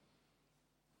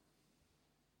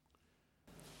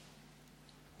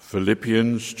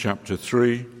Philippians chapter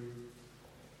 3,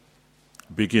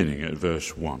 beginning at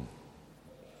verse 1.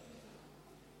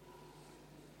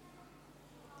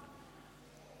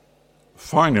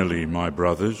 Finally, my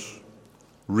brothers,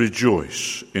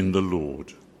 rejoice in the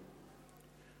Lord.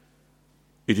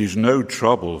 It is no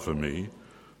trouble for me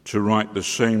to write the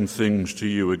same things to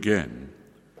you again,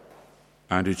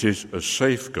 and it is a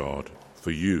safeguard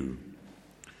for you.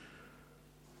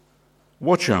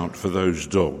 Watch out for those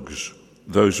dogs,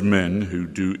 those men who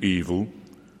do evil,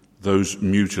 those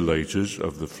mutilators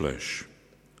of the flesh.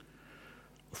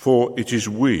 For it is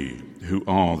we who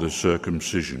are the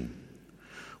circumcision,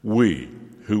 we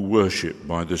who worship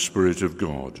by the Spirit of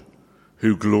God,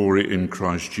 who glory in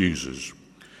Christ Jesus,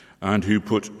 and who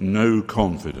put no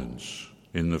confidence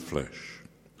in the flesh,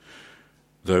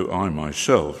 though I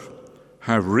myself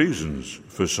have reasons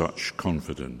for such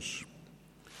confidence.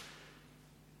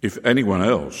 If anyone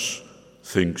else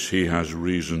thinks he has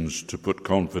reasons to put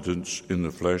confidence in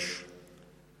the flesh,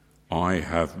 I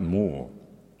have more.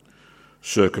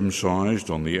 Circumcised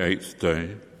on the 8th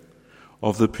day,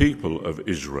 of the people of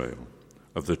Israel,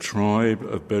 of the tribe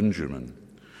of Benjamin,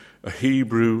 a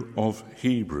Hebrew of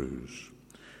Hebrews,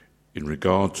 in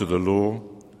regard to the law,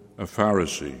 a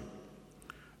Pharisee,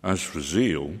 as for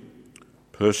zeal,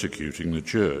 persecuting the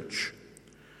church,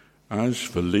 as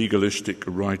for legalistic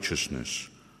righteousness,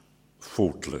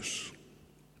 faultless.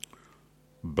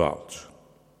 But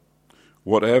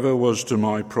whatever was to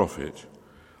my profit,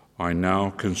 I now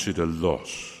consider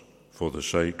loss for the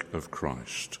sake of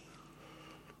Christ.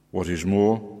 What is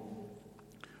more,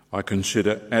 I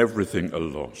consider everything a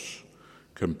loss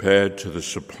compared to the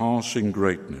surpassing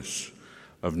greatness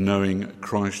of knowing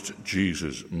Christ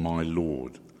Jesus my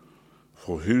Lord,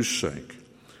 for whose sake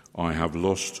I have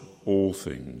lost all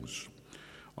things.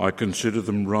 I consider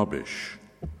them rubbish,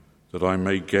 that I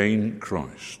may gain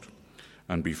Christ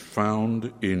and be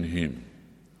found in him,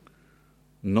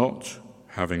 not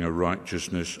having a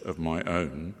righteousness of my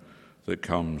own that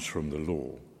comes from the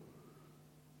law,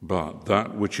 but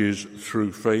that which is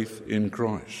through faith in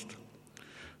Christ,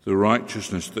 the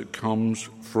righteousness that comes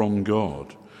from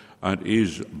God and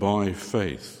is by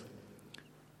faith.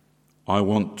 I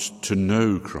want to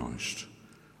know Christ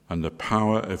and the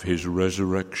power of his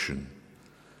resurrection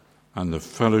and the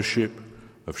fellowship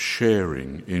of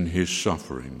sharing in his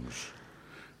sufferings,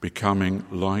 becoming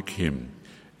like him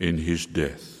in his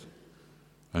death,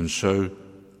 and so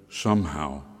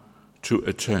somehow to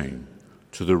attain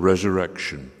to the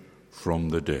resurrection from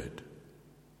the dead.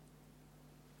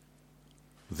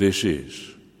 This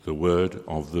is the word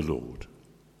of the Lord.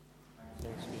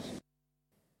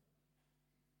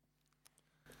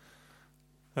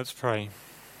 Let's pray.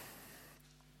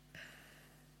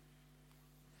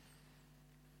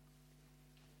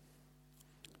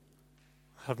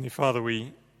 Heavenly Father,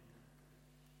 we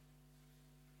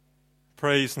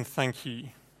praise and thank you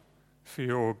for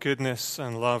your goodness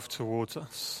and love towards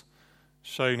us,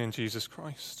 shown in Jesus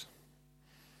Christ.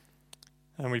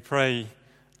 And we pray,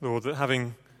 Lord, that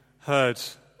having heard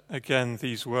again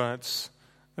these words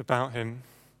about him,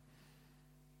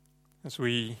 as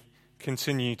we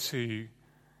continue to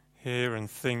hear and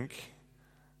think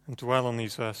and dwell on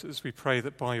these verses, we pray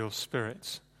that by your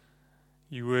Spirit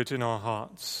you would in our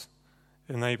hearts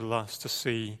enable us to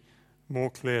see more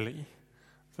clearly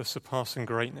the surpassing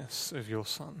greatness of your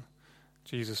Son,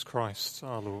 Jesus Christ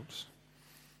our Lord.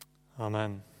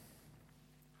 Amen.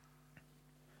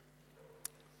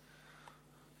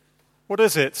 What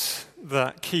is it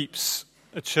that keeps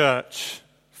a church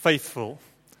faithful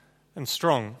and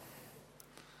strong?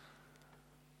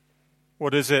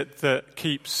 What is it that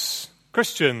keeps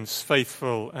Christians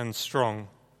faithful and strong?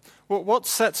 What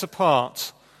sets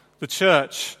apart the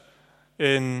church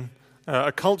in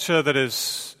a culture that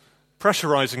is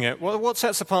pressurizing it? What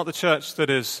sets apart the church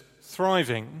that is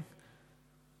thriving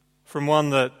from one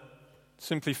that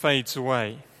simply fades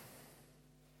away?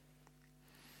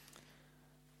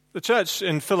 The church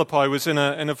in Philippi was in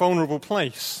a vulnerable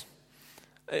place.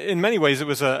 In many ways, it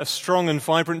was a strong and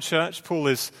vibrant church. Paul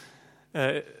is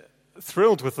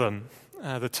thrilled with them.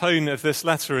 The tone of this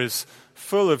letter is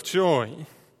full of joy.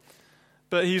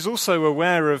 But he's also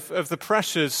aware of the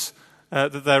pressures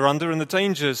that they're under and the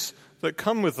dangers that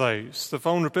come with those, the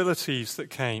vulnerabilities that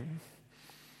came.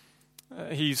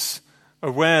 He's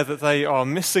aware that they are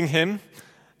missing him.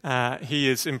 He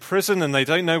is in prison and they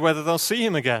don't know whether they'll see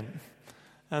him again.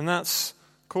 And that's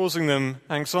causing them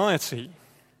anxiety.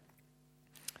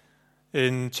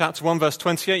 In chapter 1, verse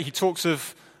 28, he talks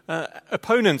of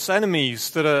opponents,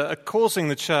 enemies that are causing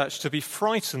the church to be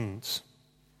frightened.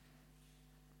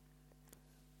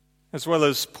 As well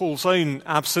as Paul's own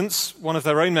absence, one of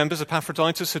their own members,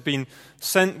 Epaphroditus, had been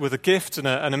sent with a gift and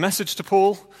a message to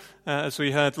Paul, as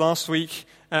we heard last week,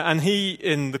 and he,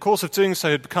 in the course of doing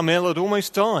so, had become ill, had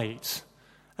almost died.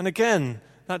 And again,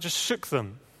 that just shook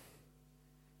them.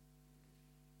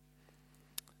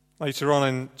 Later on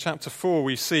in chapter 4,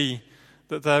 we see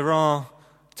that there are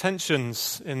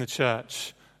tensions in the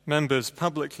church, members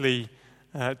publicly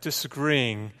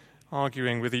disagreeing,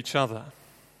 arguing with each other.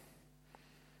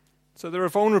 So there are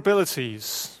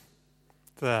vulnerabilities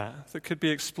there that could be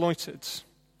exploited.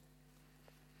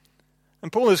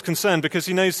 And Paul is concerned because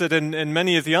he knows that in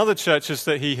many of the other churches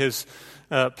that he has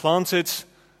planted,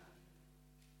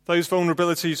 those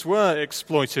vulnerabilities were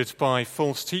exploited by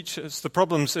false teachers. The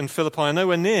problems in Philippi are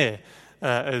nowhere near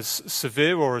as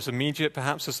severe or as immediate,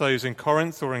 perhaps, as those in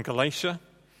Corinth or in Galatia.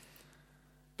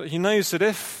 But he knows that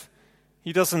if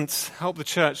he doesn't help the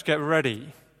church get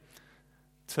ready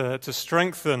to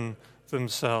strengthen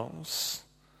themselves,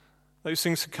 those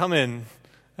things can come in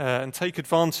and take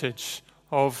advantage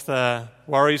of their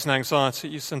worries and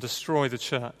anxieties and destroy the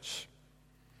church.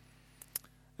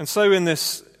 And so in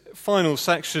this final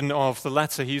section of the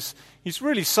letter, he's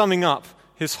really summing up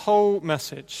his whole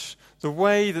message, the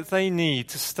way that they need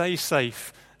to stay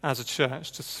safe as a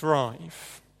church, to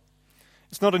thrive.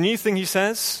 It's not a new thing he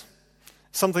says,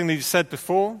 it's something that he said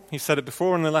before. He said it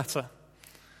before in the letter.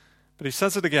 But he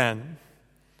says it again,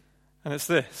 and it's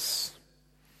this: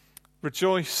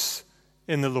 rejoice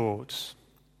in the Lord.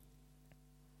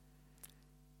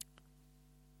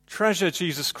 Treasure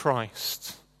Jesus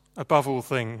Christ above all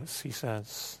things, he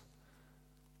says.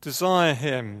 Desire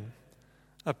him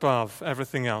above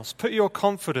everything else. Put your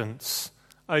confidence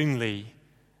only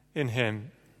in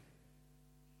him.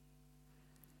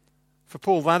 For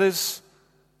Paul, that is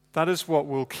what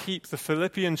will keep the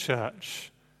Philippian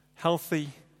church healthy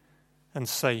and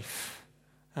safe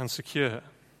and secure.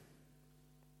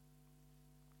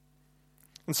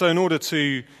 And so in order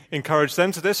to encourage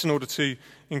them to this, in order to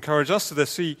encourage us to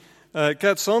this, he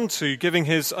gets on to giving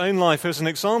his own life as an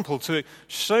example to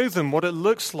show them what it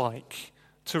looks like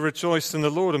to rejoice in the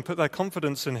Lord and put their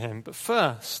confidence in him. But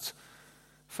first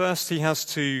he has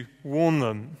to warn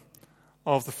them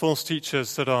of the false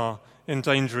teachers that are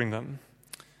endangering them.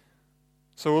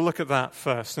 So we'll look at that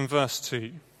first in verse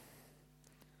 2.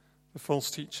 The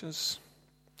false teachers.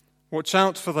 Watch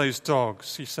out for those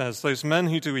dogs, he says, those men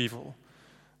who do evil,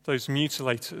 those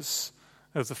mutilators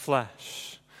of the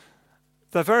flesh.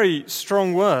 They're very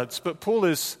strong words, but Paul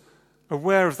is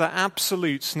aware of their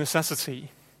absolute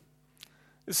necessity.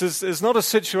 This is not a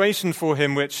situation for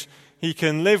him which he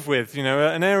can live with,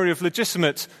 an area of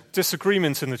legitimate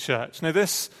disagreement in the church. No,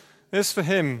 this for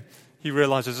him, he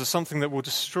realizes, is something that will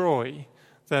destroy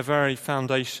their very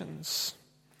foundations.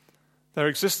 Their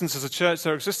existence as a church,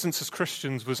 their existence as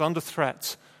Christians was under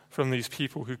threat from these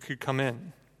people who could come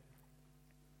in.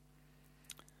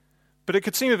 But it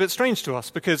could seem a bit strange to us,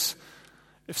 because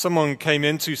if someone came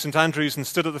into St. Andrew's and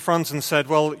stood at the front and said,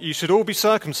 well, you should all be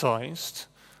circumcised,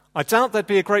 I doubt there'd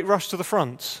be a great rush to the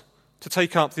front to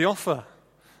take up the offer.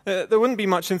 There wouldn't be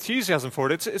much enthusiasm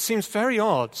for it. It seems very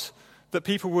odd that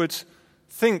people would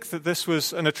think that this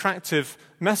was an attractive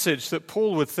message, that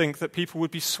Paul would think that people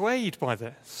would be swayed by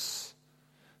this.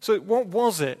 So what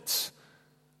was it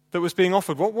that was being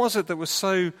offered? What was it that was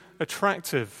so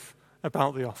attractive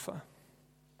about the offer?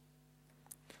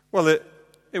 Well,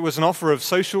 it was an offer of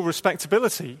social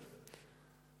respectability,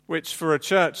 which for a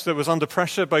church that was under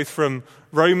pressure both from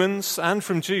Romans and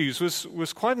from Jews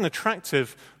was quite an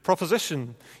attractive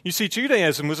proposition. You see,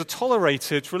 Judaism was a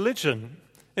tolerated religion.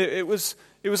 It was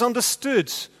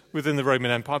understood within the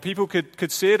Roman Empire. People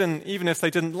could see it, and even if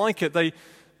they didn't like it, they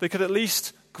could at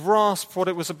least grasp what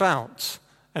it was about,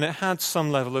 and it had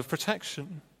some level of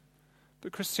protection.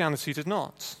 But Christianity did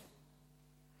not.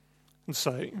 And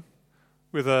so,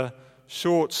 with a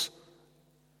short,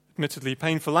 admittedly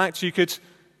painful act, you could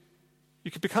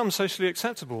become socially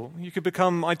acceptable. You could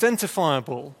become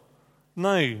identifiable,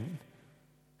 known,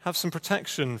 have some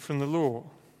protection from the law.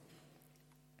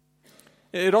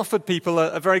 It offered people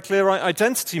a very clear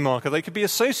identity marker. They could be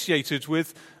associated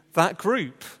with that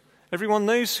group. Everyone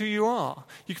knows who you are.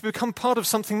 You could become part of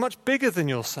something much bigger than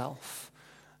yourself,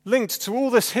 linked to all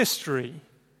this history.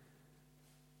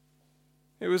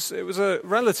 It was a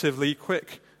relatively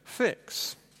quick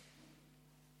fix.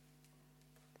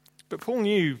 But Paul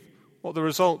knew what the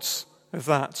results of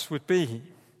that would be.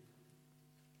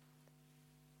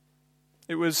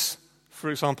 It was, for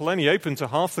example, only open to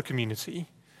half the community,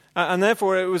 and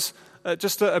therefore it was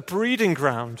just a breeding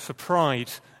ground for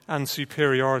pride and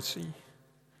superiority,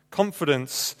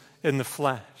 confidence in the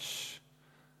flesh.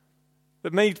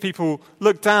 that made people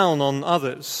look down on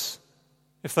others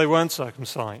if they weren't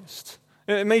circumcised.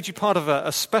 It made you part of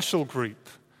a special group,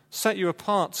 set you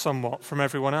apart somewhat from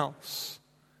everyone else.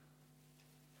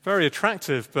 Very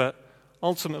attractive, but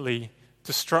ultimately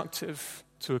destructive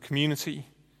to a community,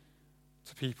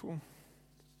 to people.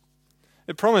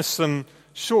 It promised some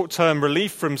short-term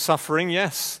relief from suffering.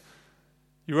 Yes,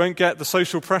 you won't get the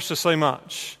social pressure so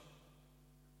much.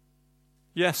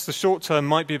 Yes, the short term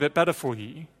might be a bit better for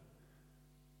you.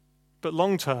 But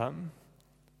long term,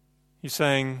 he's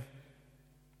saying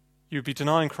you'd be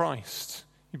denying Christ.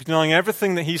 You'd be denying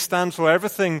everything that he stands for,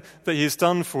 everything that he has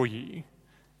done for you.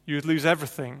 You would lose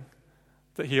everything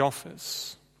that he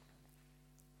offers.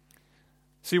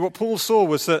 See, what Paul saw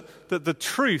was that the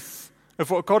truth of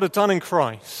what God had done in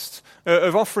Christ,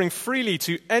 of offering freely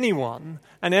to anyone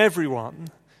and everyone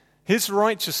his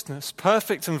righteousness,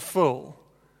 perfect and full,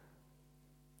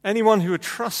 anyone who would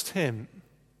trust him,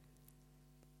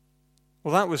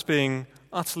 well, that was being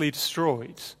utterly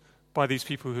destroyed by these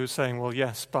people who were saying, well,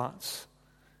 yes, but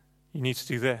you need to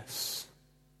do this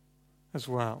as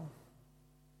well.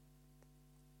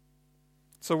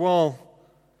 So while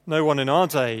no one in our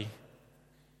day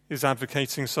is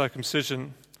advocating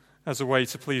circumcision as a way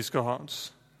to please God,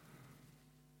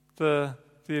 the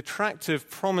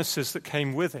attractive promises that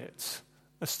came with it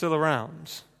are still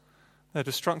around. Their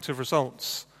destructive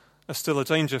results are still a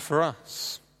danger for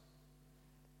us.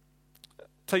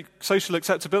 Take social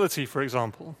acceptability, for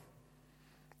example.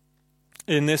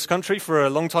 In this country, for a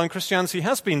long time, Christianity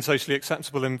has been socially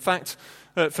acceptable. In fact,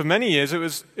 for many years, it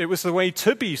was the way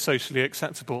to be socially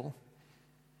acceptable.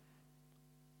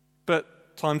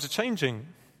 But times are changing.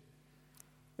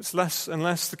 It's less and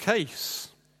less the case.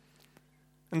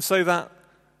 And so that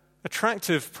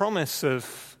attractive promise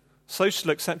of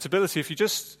social acceptability, if you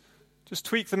just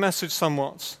tweak the message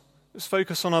somewhat, just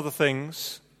focus on other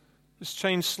things, just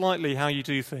change slightly how you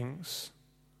do things,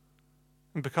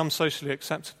 and become socially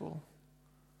acceptable,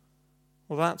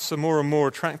 well, that's a more and more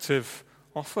attractive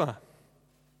offer.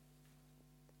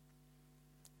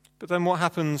 But then what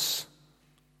happens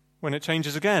when it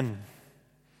changes again?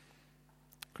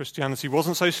 Christianity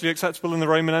wasn't socially acceptable in the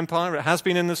Roman Empire. It has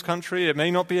been in this country. It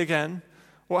may not be again.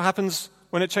 What happens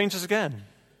when it changes again?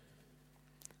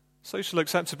 Social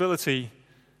acceptability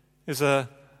is an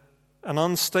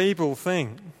unstable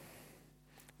thing.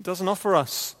 It doesn't offer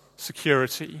us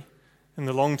security in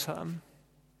the long term.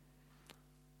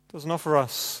 It doesn't offer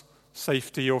us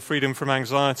safety or freedom from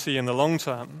anxiety in the long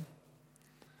term.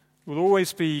 It will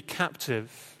always be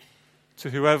captive to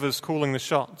whoever's calling the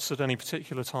shots at any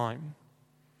particular time.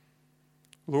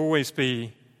 It will always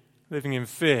be living in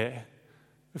fear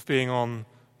of being on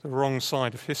the wrong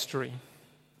side of history.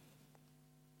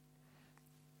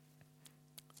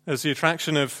 There's the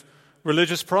attraction of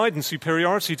religious pride and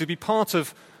superiority, to be part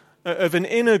of an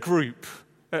inner group,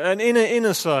 an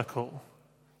inner circle.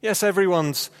 Yes,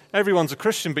 everyone's a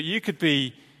Christian, but you could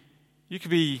be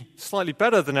slightly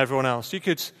better than everyone else. You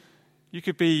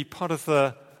could be part of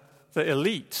the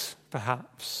elite,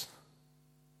 perhaps.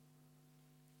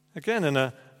 Again,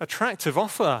 an attractive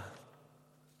offer.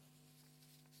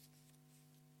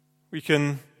 We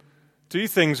can do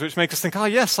things which make us think,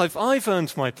 yes, I've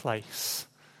earned my place.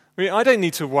 I don't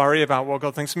need to worry about what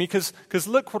God thinks of me because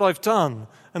look what I've done,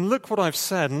 and look what I've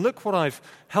said, and look what I've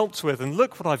helped with, and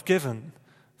look what I've given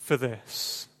for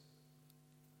this.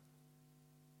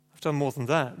 I've done more than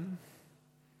them.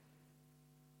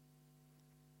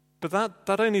 But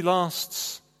that only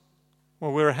lasts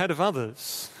while we're ahead of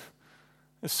others.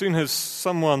 As soon as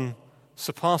someone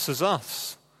surpasses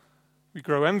us, we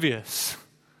grow envious.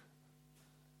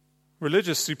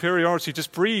 Religious superiority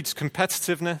just breeds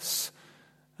competitiveness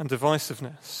and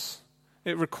divisiveness.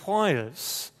 It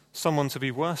requires someone to be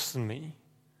worse than me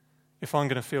if I'm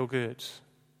going to feel good.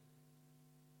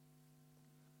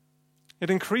 It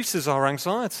increases our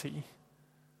anxiety.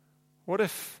 What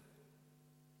if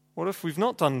we've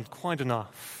not done quite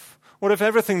enough? What if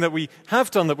everything that we have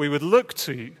done that we would look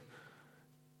to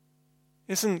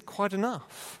isn't quite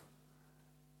enough?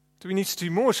 Do we need to do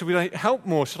more? Should we help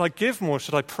more? Should I give more?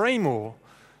 Should I pray more?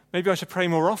 Maybe I should pray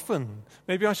more often.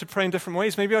 Maybe I should pray in different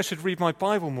ways. Maybe I should read my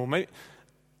Bible more.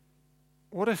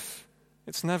 What if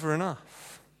it's never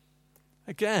enough?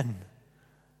 Again,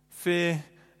 fear,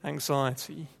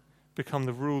 anxiety become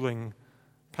the ruling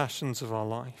passions of our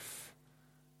life,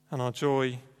 and our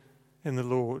joy in the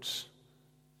Lord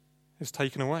is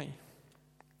taken away.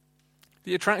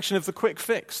 The attraction of the quick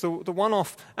fix, the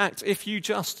one-off act, if you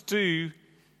just do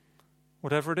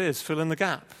whatever it is, fill in the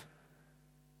gap,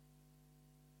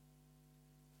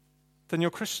 then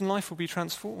your Christian life will be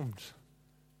transformed.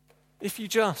 If you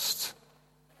just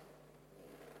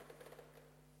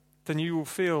then you will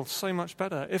feel so much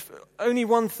better. If only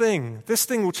one thing, this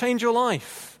thing will change your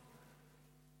life.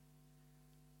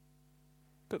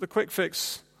 But the quick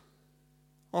fix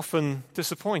often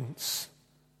disappoints.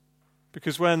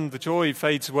 Because when the joy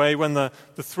fades away, when the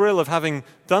thrill of having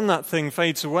done that thing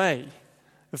fades away,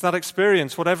 if that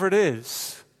experience, whatever it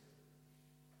is,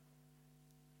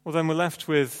 well, then we're left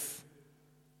with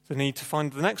the need to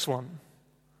find the next one.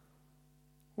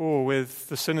 Or with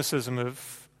the cynicism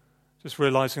of just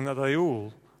realizing that they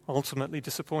all ultimately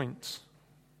disappoint.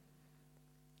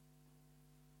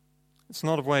 It's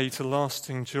not a way to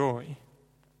lasting joy.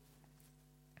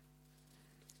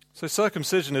 So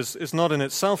circumcision is not in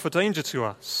itself a danger to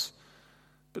us,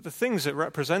 but the things it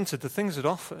represented, the things it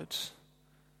offered,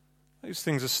 those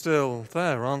things are still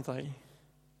there, aren't they?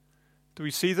 Do we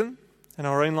see them in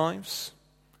our own lives?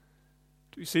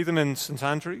 Do we see them in St.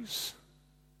 Andrew's?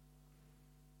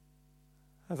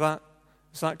 Is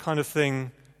that kind of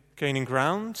thing gaining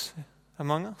ground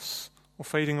among us or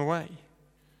fading away?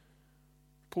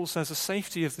 Paul says the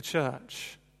safety of the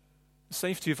church, the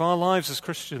safety of our lives as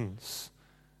Christians,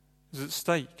 is at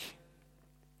stake.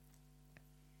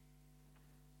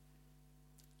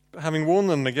 But having warned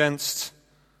them against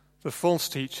the false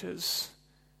teachers,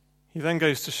 he then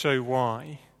goes to show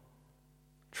why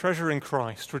treasuring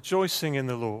Christ, rejoicing in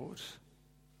the Lord,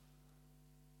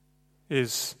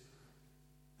 is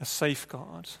a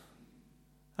safeguard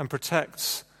and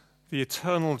protects the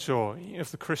eternal joy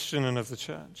of the Christian and of the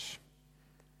church.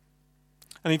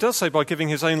 And he does so by giving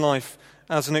his own life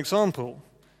as an example.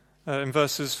 In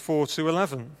verses 4 to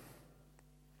 11.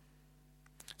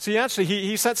 See, actually,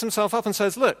 he sets himself up and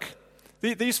says, look,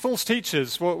 these false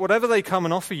teachers, whatever they come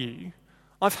and offer you,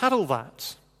 I've had all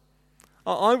that.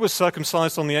 I was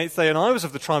circumcised on the 8th day, and I was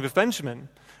of the tribe of Benjamin,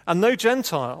 and no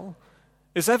Gentile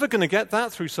is ever going to get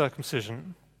that through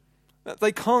circumcision.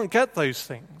 They can't get those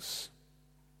things.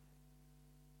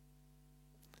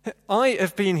 I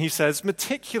have been, he says,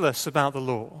 meticulous about the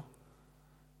law,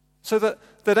 so that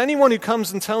anyone who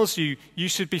comes and tells you you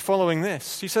should be following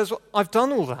this, he says, well, I've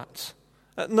done all that.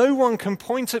 No one can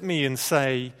point at me and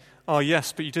say, oh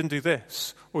yes, but you didn't do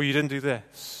this, or you didn't do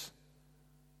this.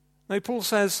 No, Paul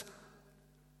says,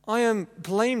 I am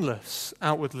blameless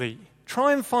outwardly.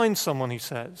 Try and find someone, he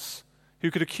says, who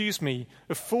could accuse me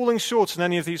of falling short in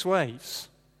any of these ways.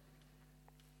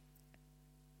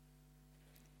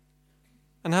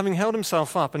 And having held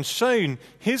himself up and shown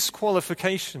his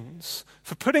qualifications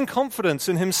for putting confidence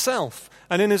in himself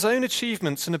and in his own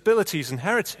achievements and abilities and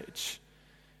heritage,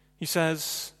 he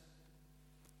says,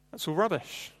 that's all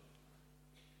rubbish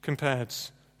compared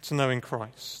to knowing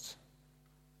Christ.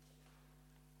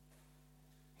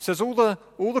 He says all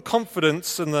the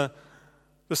confidence and the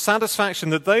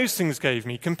satisfaction that those things gave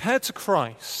me compared to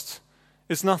Christ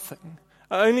is nothing.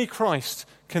 Only Christ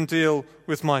can deal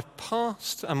with my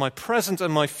past and my present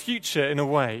and my future in a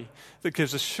way that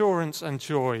gives assurance and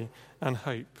joy and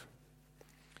hope.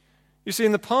 You see,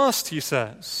 in the past, he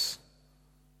says,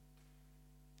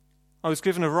 I was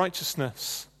given a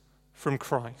righteousness from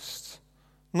Christ,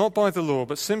 not by the law,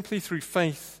 but simply through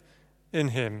faith in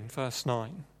him, verse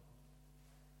 9.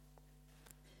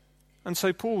 And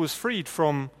so Paul was freed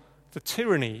from the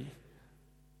tyranny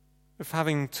of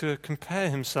having to compare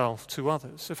himself to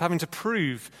others, of having to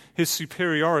prove his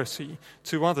superiority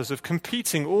to others, of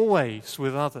competing always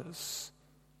with others.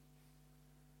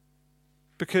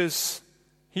 Because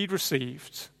he'd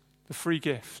received the free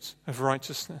gift of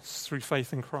righteousness through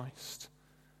faith in Christ.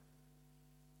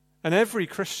 And every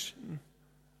Christian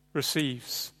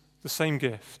receives the same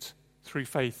gift through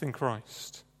faith in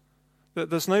Christ.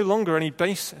 That there's no longer any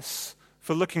basis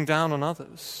for looking down on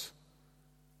others.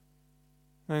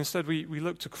 And instead we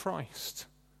look to Christ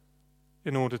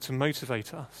in order to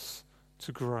motivate us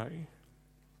to grow.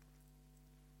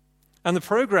 And the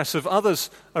progress of others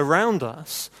around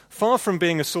us, far from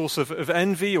being a source of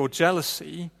envy or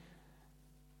jealousy,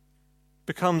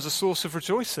 becomes a source of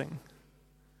rejoicing.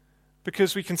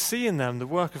 Because we can see in them the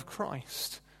work of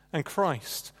Christ, and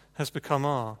Christ has become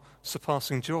our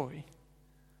surpassing joy.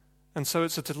 And so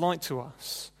it's a delight to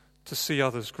us to see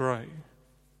others grow.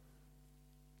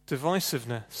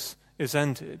 Divisiveness is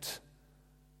ended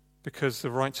because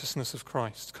the righteousness of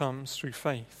Christ comes through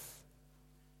faith.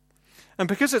 And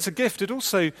because it's a gift, it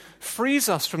also frees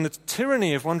us from the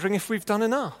tyranny of wondering if we've done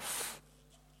enough.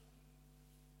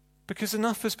 Because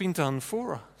enough has been done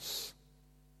for us.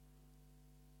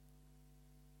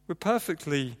 We're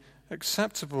perfectly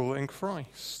acceptable in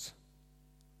Christ.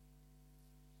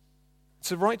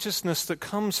 It's a righteousness that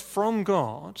comes from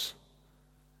God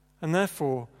and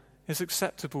therefore is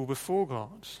acceptable before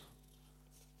God,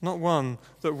 not one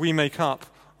that we make up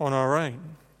on our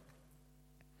own.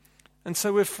 And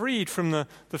so we're freed from the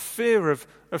fear of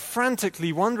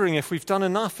frantically wondering if we've done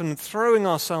enough and throwing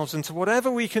ourselves into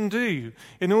whatever we can do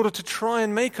in order to try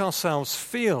and make ourselves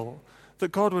feel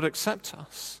that God would accept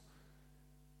us,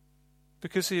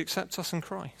 because he accepts us in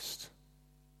Christ.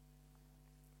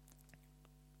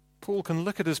 Paul can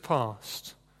look at his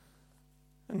past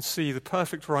and see the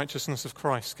perfect righteousness of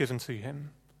Christ given to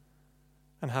him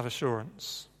and have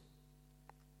assurance.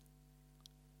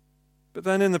 But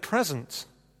then in the present,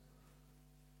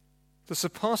 the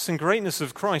surpassing greatness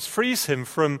of Christ frees him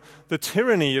from the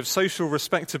tyranny of social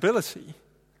respectability.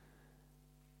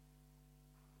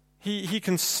 He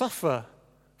can suffer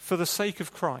for the sake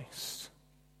of Christ.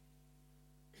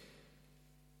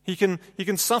 He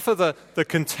can suffer the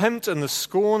contempt and the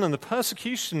scorn and the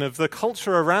persecution of the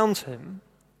culture around him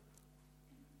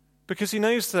because he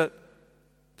knows that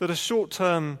a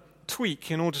short-term tweak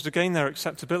in order to gain their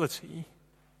acceptability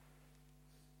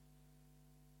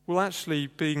will actually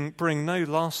bring no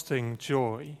lasting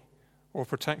joy or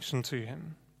protection to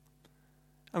him.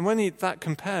 And when that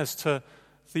compares to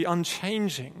the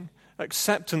unchanging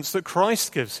acceptance that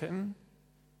Christ gives him,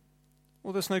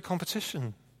 well, there's no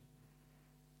competition.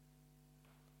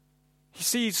 He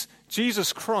sees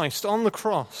Jesus Christ on the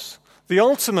cross, the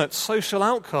ultimate social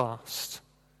outcast.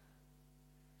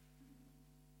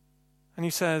 And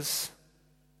he says,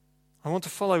 I want to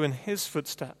follow in his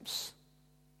footsteps,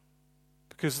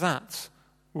 because that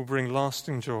will bring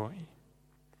lasting joy.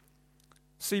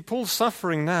 See, Paul's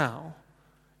suffering now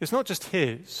is not just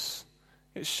his,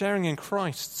 it's sharing in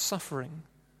Christ's suffering.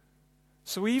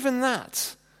 So even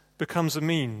that becomes a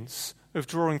means of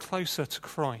drawing closer to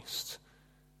Christ,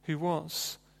 who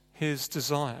was his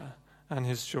desire and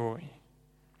his joy.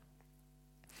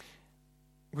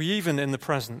 We even in the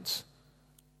present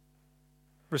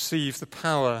receive the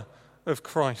power of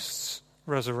Christ's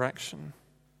resurrection.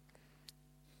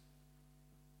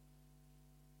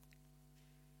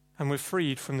 And we're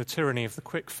freed from the tyranny of the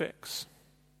quick fix.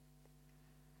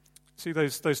 See,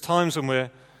 those times when we're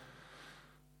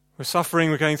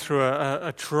suffering, we're going through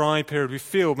a dry period, we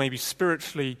feel maybe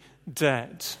spiritually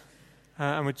dead.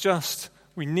 And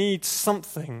we need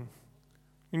something.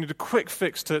 We need a quick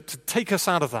fix to take us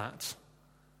out of that.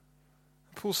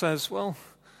 Paul says, well,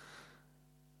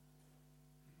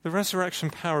 the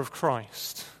resurrection power of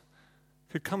Christ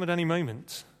could come at any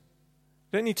moment.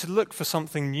 You don't need to look for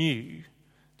something new.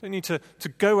 Don't need to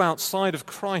go outside of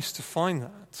Christ to find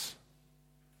that.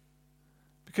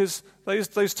 Because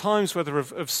those times, whether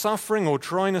of suffering or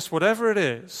dryness, whatever it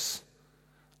is,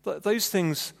 those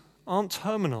things aren't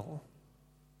terminal,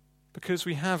 because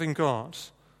we have in God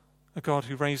a God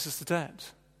who raises the dead.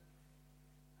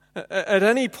 At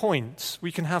any point,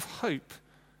 we can have hope,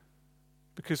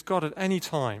 because God at any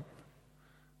time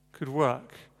could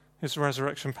work his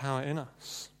resurrection power in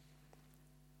us.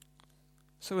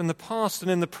 So in the past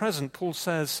and in the present, Paul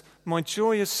says, my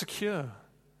joy is secure.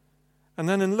 And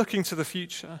then in looking to the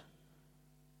future,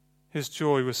 his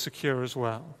joy was secure as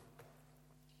well.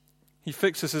 He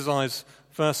fixes his eyes,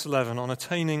 verse 11, on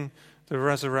attaining the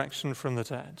resurrection from the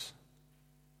dead.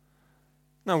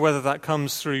 Now, whether that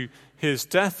comes through his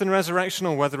death and resurrection,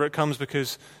 or whether it comes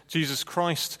because Jesus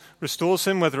Christ restores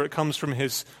him, whether it comes from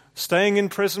his staying in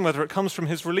prison, whether it comes from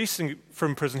his releasing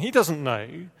from prison, he doesn't know,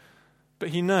 but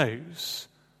he knows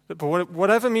that by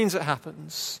whatever means it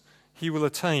happens, he will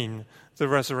attain the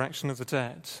resurrection of the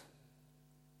dead.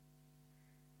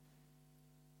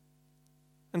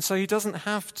 And so he doesn't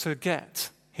have to get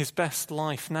his best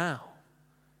life now.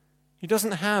 He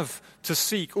doesn't have to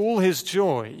seek all his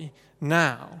joy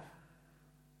now.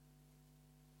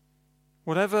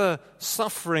 Whatever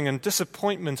suffering and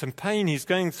disappointment and pain he's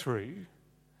going through,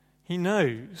 he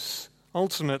knows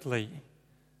ultimately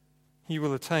he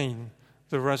will attain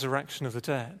the resurrection of the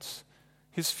dead.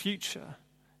 His future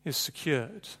is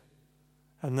secured,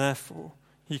 and therefore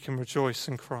he can rejoice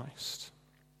in Christ.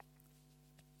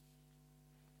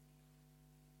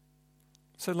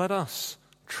 So let us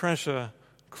treasure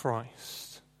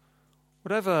Christ.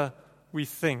 Whatever we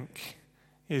think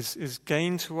is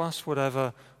gain to us,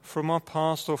 whatever from our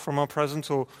past or from our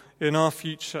present or in our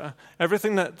future,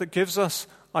 everything that gives us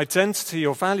identity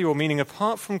or value or meaning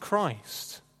apart from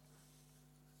Christ,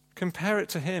 compare it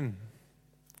to him.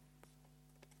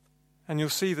 And you'll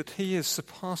see that he is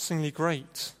surpassingly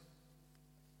great.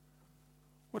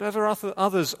 Whatever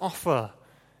others offer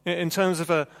in terms of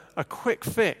a quick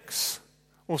fix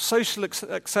or social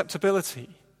acceptability,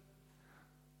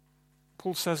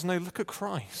 Paul says, no, look at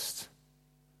Christ.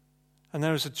 And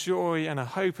there is a joy and a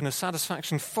hope and a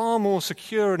satisfaction far more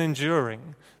secure and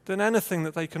enduring than anything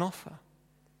that they can offer.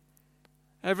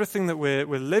 Everything that we're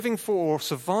living for or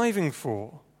surviving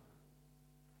for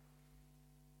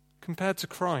compared to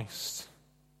Christ.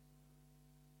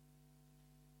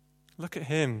 Look at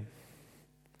him,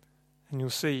 and you'll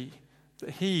see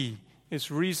that he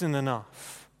is reason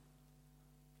enough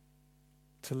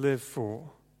to live for.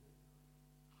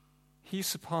 He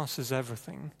surpasses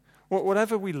everything.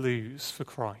 Whatever we lose for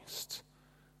Christ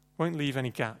won't leave any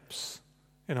gaps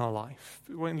in our life.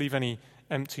 It won't leave any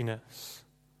emptiness,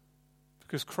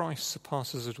 because Christ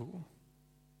surpasses it all.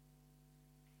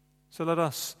 So let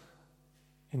us,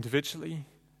 individually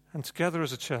and together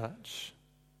as a church,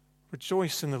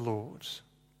 rejoice in the Lord,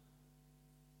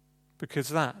 because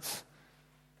that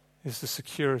is the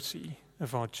security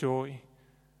of our joy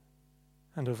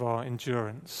and of our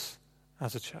endurance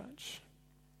as a church.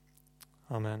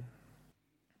 Amen.